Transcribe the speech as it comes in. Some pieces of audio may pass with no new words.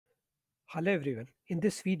Hello everyone. In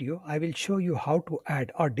this video, I will show you how to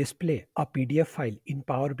add or display a PDF file in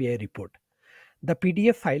Power BI report. The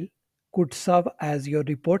PDF file could serve as your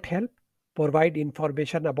report help, provide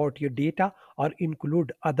information about your data, or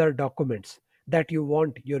include other documents that you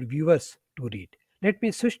want your viewers to read. Let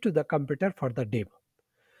me switch to the computer for the demo.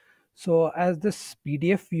 So as this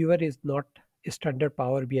PDF viewer is not a standard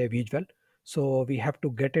Power BI visual, so we have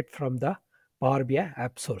to get it from the Power BI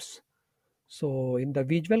app source. So in the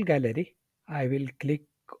visual gallery, I will click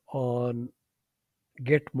on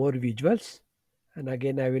get more visuals, and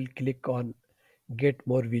again I will click on get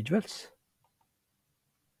more visuals.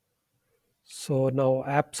 So now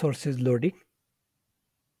app source is loading.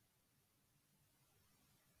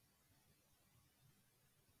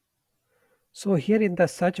 So here in the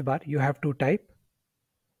search bar, you have to type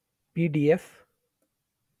PDF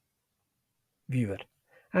viewer.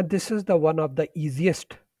 And this is the one of the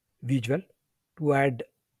easiest visual to add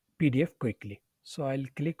PDF quickly. So I'll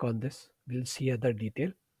click on this. We'll see other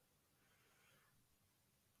detail.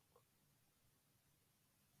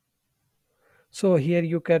 So here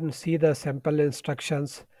you can see the sample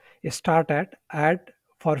instructions. Start at add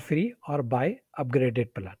for free or buy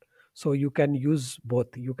upgraded plan. So you can use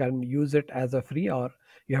both. You can use it as a free or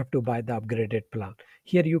you have to buy the upgraded plan.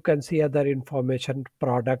 Here you can see other information,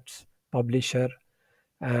 products, publisher,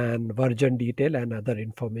 and version detail and other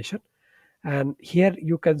information. And here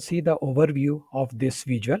you can see the overview of this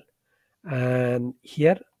visual, and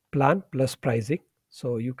here plan plus pricing.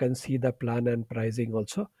 So you can see the plan and pricing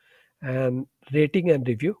also, and rating and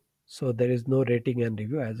review. So there is no rating and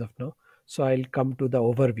review as of now. So I'll come to the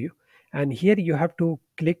overview, and here you have to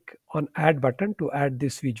click on add button to add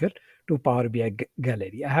this visual to Power BI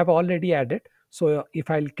gallery. I have already added, so if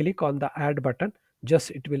I'll click on the add button, just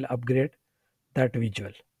it will upgrade that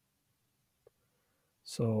visual.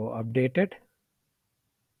 So updated.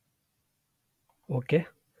 Okay,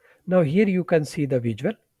 now here you can see the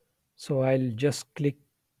visual. So I'll just click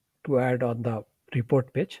to add on the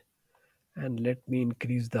report page, and let me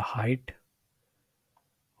increase the height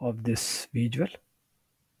of this visual.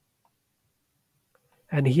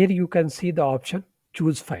 And here you can see the option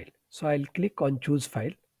choose file. So I'll click on choose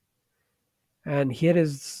file, and here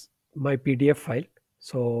is my PDF file.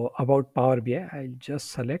 So about Power BI, I'll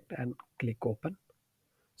just select and click open.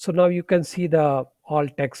 So now you can see the all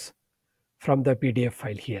text from the PDF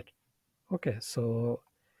file here. Okay, so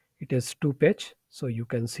it is 2 page, so you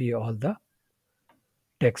can see all the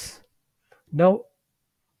text. Now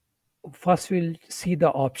first we'll see the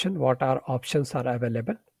option, what are options are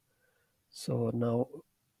available. So now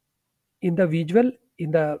in the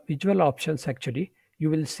visual options, actually you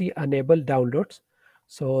will see enable downloads.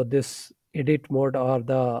 So this edit mode or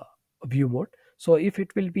the view mode, so if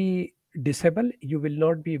it will be disabled, you will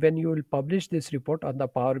not be, when you will publish this report on the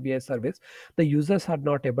Power BI service, the users are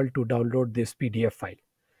not able to download this PDF file.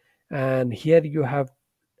 And here you have,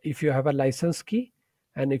 if you have a license key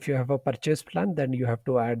and if you have a purchase plan, then you have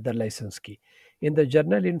to add the license key. In the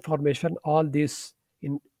general information, all these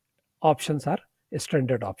in options are a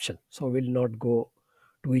standard option, so we'll not go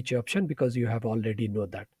to each option because you have already know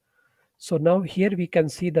that. So now here we can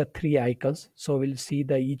see the three icons, so we'll see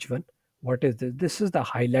the each one. What is this? This is the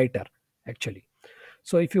highlighter actually.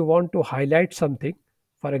 So if you want to highlight something,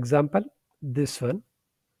 for example this one,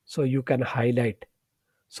 so you can highlight.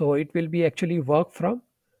 So it will be actually work from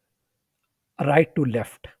right to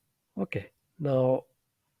left. Okay, now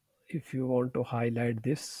if you want to highlight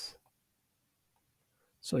this,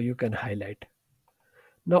 so you can highlight.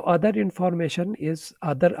 Now other information is,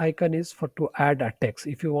 other icon is for to add a text.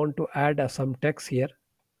 If you want to add some text here,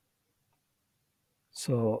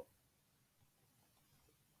 so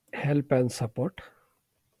help and support.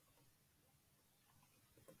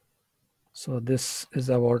 So this is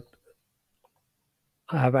about,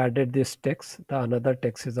 I have added this text. The another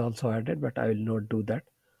text is also added, but I will not do that.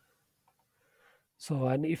 So,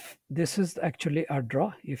 and if this is actually a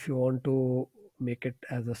draw, if you want to make it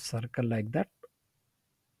as a circle like that,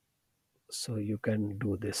 so you can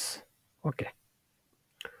do this. Okay,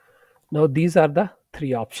 now these are the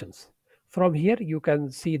three options. From here you can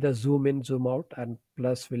see the zoom in, zoom out, and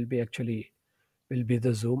plus will be actually will be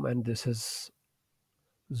the zoom, and this is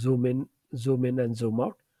zoom in and zoom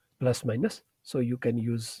out, plus minus. So you can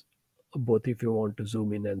use both if you want to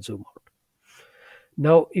zoom in and zoom out.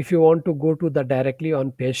 Now if you want to go to the directly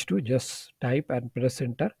on page 2, just type and press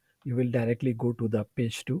enter. You will directly go to the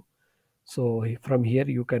page 2. So from here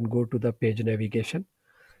you can go to the page navigation,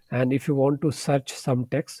 and if you want to search some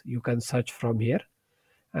text, you can search from here.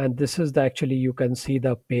 And this is the, actually you can see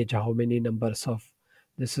the page, how many numbers of,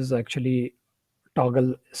 this is actually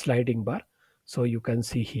toggle sliding bar. So you can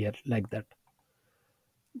see here like that.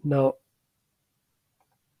 Now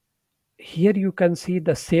here you can see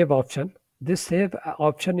the save option. This save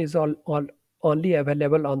option is all only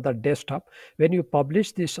available on the desktop. When you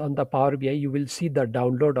publish this on the Power BI, you will see the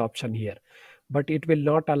download option here, but it will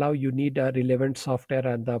not allow. You need a relevant software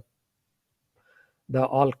and the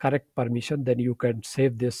all correct permission, then you can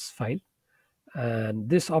save this file. And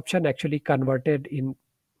this option actually converted in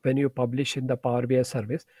when you publish in the Power BI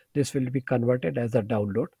service, this will be converted as a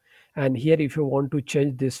download. And here if you want to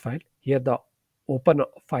change this file, here the open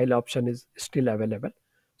file option is still available.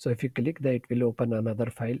 So if you click that, it will open another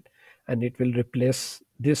file and it will replace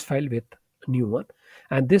this file with new one.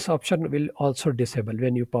 And this option will also disable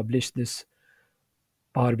when you publish this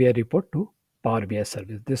Power BI report to Power BI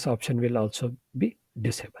service. This option will also be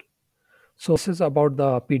disabled. So this is about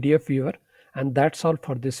the PDF viewer, and that's all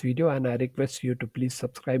for this video, and I request you to please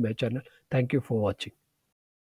subscribe my channel. Thank you for watching.